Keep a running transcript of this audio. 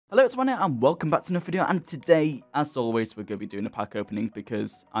Hello, it's Itzzwan and welcome back to another video, and today, as always, we're going to be doing a pack opening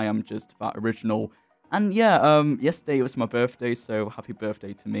because I am just that original. And yeah, yesterday was my birthday, so happy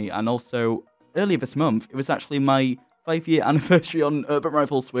birthday to me. And also, earlier this month, it was actually my 5-year anniversary on Urban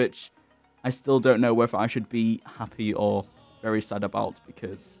Rivals, which I still don't know whether I should be happy or very sad about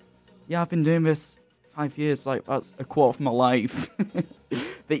because, yeah, I've been doing this 5 years, like, that's a quarter of my life.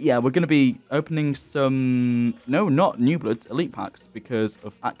 But yeah, we're going to be opening some, no, not New Bloods, Elite Packs because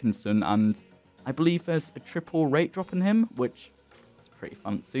of Atkinson, and I believe there's a triple rate drop in him, which is pretty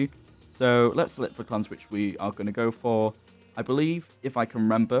fancy. So let's select the clans which we are going to go for. I believe, if I can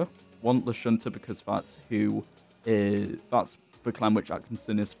remember, want Lashunta because that's that's the clan which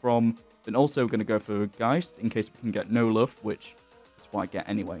Atkinson is from. Then also going to go for Geist in case we can get no love, which is what I get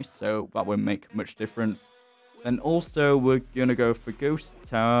anyway, so that won't make much difference. Then also, we're going to go for Ghost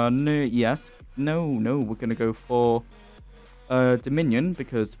Town. Yes. No, we're going to go for Dominion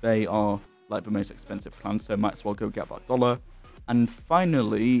because they are like the most expensive clan, so might as well go get that dollar. And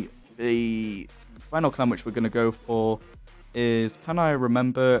finally, the final clan which we're going to go for is, can I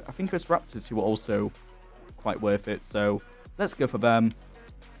remember? I think it was Raptors who were also quite worth it, so let's go for them.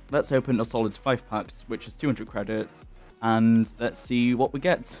 Let's open a solid 5 packs, which is 200 credits, and let's see what we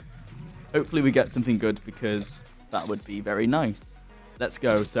get. Hopefully we get something good because that would be very nice. Let's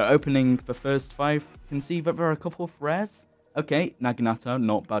go. So opening the first 5, you can see that there are a couple of rares. Okay, Naginata,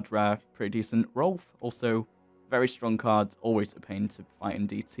 not bad rare, pretty decent. Rolf, also very strong cards, always a pain to fight in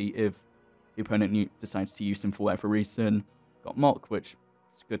DT if the opponent decides to use him for whatever reason. Got Mock, which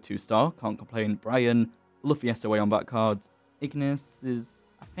is a good 2-star, can't complain. Brian, love the SOA on that card. Ignis is,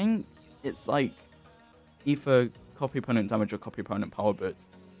 I think it's like either copy opponent damage or copy opponent power, but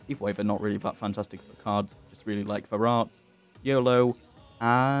either way, they're not really that fantastic of a card. Just really like their art. YOLO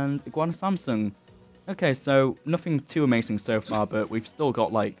and Iguana Samsung. Okay, so nothing too amazing so far, but we've still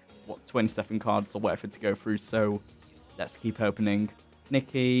got like, what, 27 cards or whatever to go through, so let's keep opening.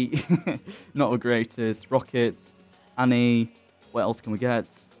 Nikki, not the greatest. Rocket, Annie, what else can we get?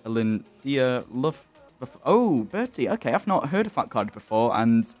 Alincia, Love. Oh, Bertie, okay, I've not heard of that card before,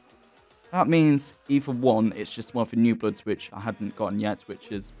 and that means either one, it's just one of the New Bloods, which I hadn't gotten yet,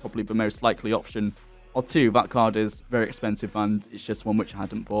 which is probably the most likely option. Or 2, that card is very expensive and it's just one which I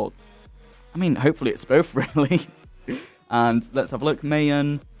hadn't bought. I mean, hopefully it's both, really. And let's have a look.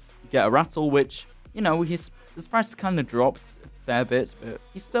 Mayan, get a Rattle, which, you know, his price has kind of dropped a fair bit, but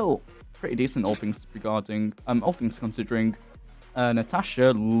he's still pretty decent, all things considering.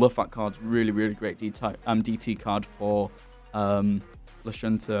 Natasha, love that card. Really, really great DT card for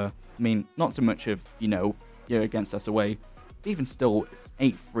Lashunta. I mean, not so much of, you're against SOA. Even still, it's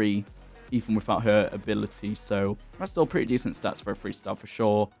 8-3, even without her ability. So, that's still pretty decent stats for a 3-star for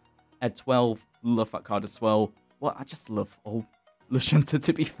sure. Ed 12, love that card as well. Well, I just love all Lashunta,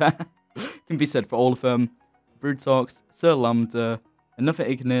 to be fair. Can be said for all of them. Broodtox, Sir Lambda, another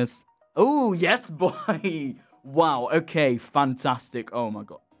Ignis. Oh, yes, boy! Wow, okay, fantastic. Oh my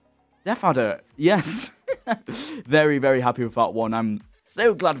god. Death Adder, yes. Very, very happy with that one. I'm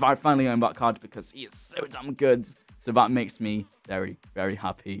so glad that I finally own that card because he is so damn good. So that makes me very, very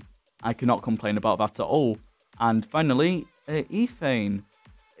happy. I cannot complain about that at all. And finally, Ethane.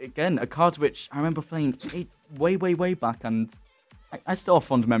 Again, a card which I remember playing way, way, way back. And I still have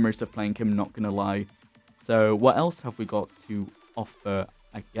fond memories of playing him, not going to lie. So what else have we got to offer,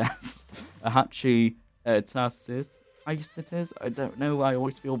 I guess? A Hachi, Tassis. I guess it is. I don't know. I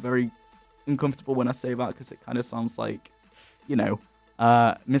always feel very uncomfortable when I say that because it kind of sounds like,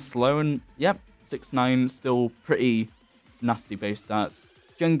 Miss Sloan, yep, 6'9", still pretty nasty base stats.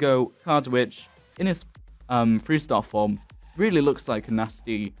 Jungo, Cardwitch, in his 3-star form, really looks like a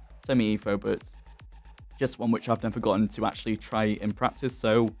nasty semi-evo, but just one which I've never gotten to actually try in practice,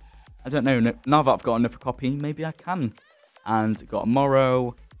 so I don't know, now that I've got another copy, maybe I can. And got a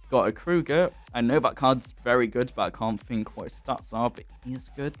Morrow, got a Kruger. I know that card's very good, but I can't think what his stats are, but he is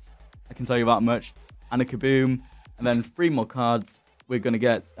good. I can tell you that much. And a Kaboom, and then 3 more cards. We're going to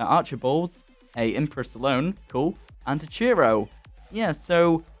get an Archibald, a Empress Alone, cool, and a Chiro. Yeah,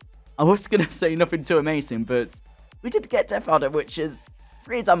 so I was going to say nothing too amazing, but we did get Death Adder, which is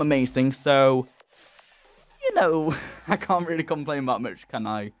pretty damn amazing, so, I can't really complain that much, can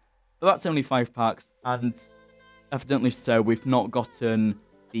I? But that's only 5 packs, and evidently so, we've not gotten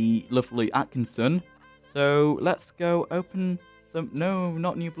the lovely Atkinson. So let's go open some, no,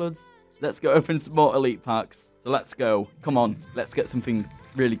 not New Bloods. Let's go open some more Elite Packs. So let's go. Come on, let's get something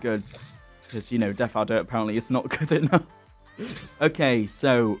really good. Because, Death Adder apparently is not good enough. Okay,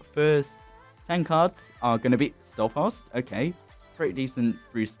 so first 10 cards are going to be Stealthfast. Okay, pretty decent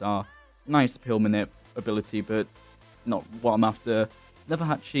 3-star. Nice pill manip ability, but not what I'm after.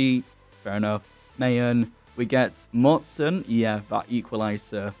 Neverhatchi, fair enough. Mayan, we get Mortson, yeah, that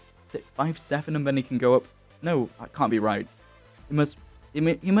equalizer. Is it 5-7 and then he can go up? No, that can't be right. He must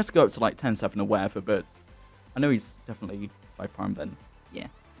go up to like 10-7 or whatever, but I know he's definitely 5 prime then. Yeah,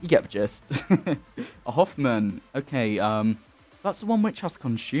 you get the gist. A Hoffman, okay, that's the one which has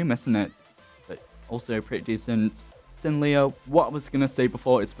Consume, isn't it? But also pretty decent. Sinleo, what I was going to say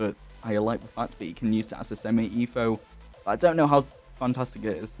before is that I like the fact that you can use it as a semi-EFO. But I don't know how fantastic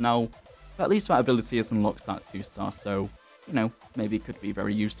it is now. But at least that ability is unlocked at 2-star, so, you know, maybe it could be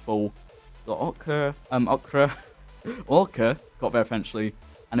very useful. Got Okra, got there eventually,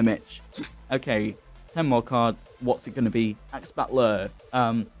 and a Mitch. Okay, 10 more cards. What's it going to be? Axe Battler.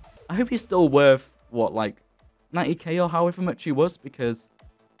 I hope he's still worth, what, like 90k or however much he was, because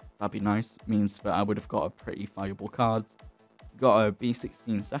that'd be nice. Means that I would have got a pretty valuable card. Got a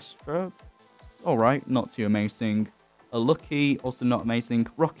B16 Zestra. Alright, not too amazing. A Lucky, also not amazing.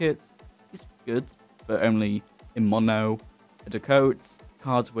 Rocket, he's good, but only in mono. A Dakota,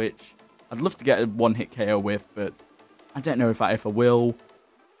 cards which I'd love to get a one-hit KO with, but I don't know if I ever will.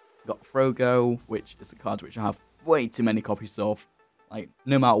 Got Frogo, which is a card which I have way too many copies of. Like,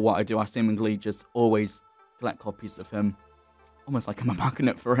 no matter what I do, I seemingly just always collect copies of him. It's almost like I'm a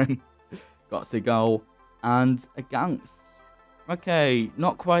magnet for him. Got a Seagull and a Ganks. Okay,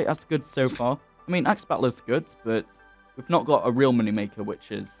 not quite as good so far. I mean, Axe Battler's good, but we've not got a real moneymaker,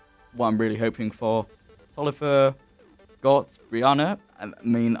 which is what I'm really hoping for. Tolliver, got Brianna. I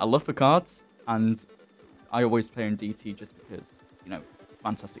mean, I love the cards, and I always play in DT just because, you know,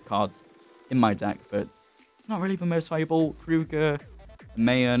 fantastic cards in my deck, but it's not really the most valuable. Kruger,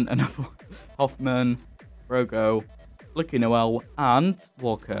 Mayan, another Hoffman, Frogo, Lucky Noel, and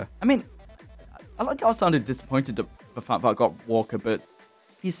Walker. I mean, I like how I sounded disappointed at the fact that I got Walker, but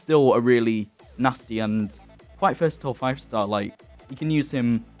he's still a really nasty and quite versatile 5-star. Like, you can use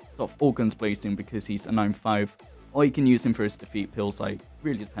him sort of all guns blazing because he's a 9-5, or you can use him for his defeat pills. Like,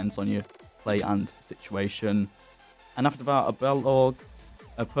 really depends on your play and situation. And after that, a Bellog,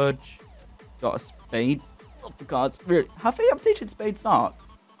 a Pudge, got a Spades. Love the cards. Really, have they updated Spades art?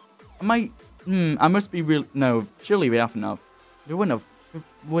 I must be real. No, surely we haven't. We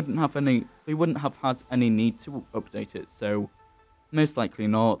wouldn't have had any need to update it, so most likely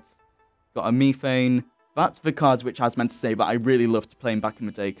not. Got a Methane. That's the cards which I was meant to say that I really loved playing back in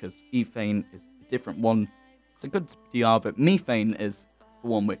the day, because Ethane is a different one. It's a good DR, but Methane is the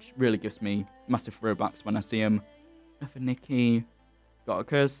one which really gives me massive throwbacks when I see him. Got a Nikki. Got a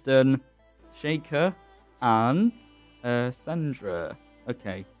Kirsten. Shaker. And Sandra.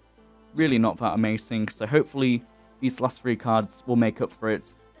 Okay. Really not that amazing, so hopefully these last 3 cards will make up for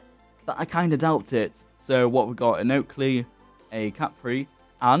it. But I kind of doubt it. So what we got? An Oakley, a Capri,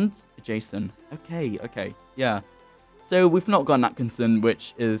 and a Jason. Okay, yeah. So we've not got an Atkinson,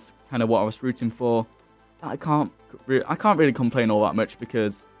 which is kind of what I was rooting for. I can't really complain all that much,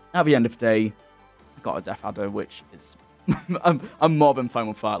 because at the end of the day, I got a Death Adder, which is I'm more than fine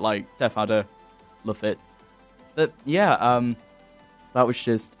with that. Like, Death Adder, love it. But yeah, that was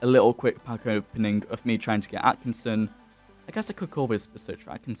just a little quick pack opening of me trying to get Atkinson. I guess I could call this the search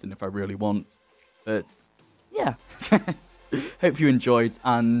for Atkinson if I really want. But yeah, hope you enjoyed,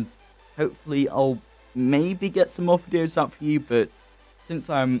 and hopefully I'll maybe get some more videos out for you. But since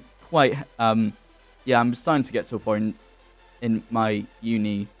I'm quite, I'm starting to get to a point in my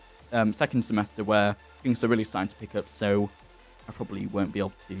uni second semester where things are really starting to pick up, so I probably won't be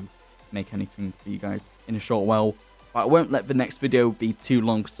able to make anything for you guys in a short while. But I won't let the next video be too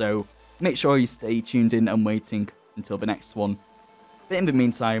long, so make sure you stay tuned in and waiting until the next one. But in the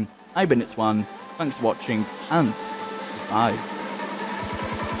meantime, I've been Itzzwan, thanks for watching, and bye.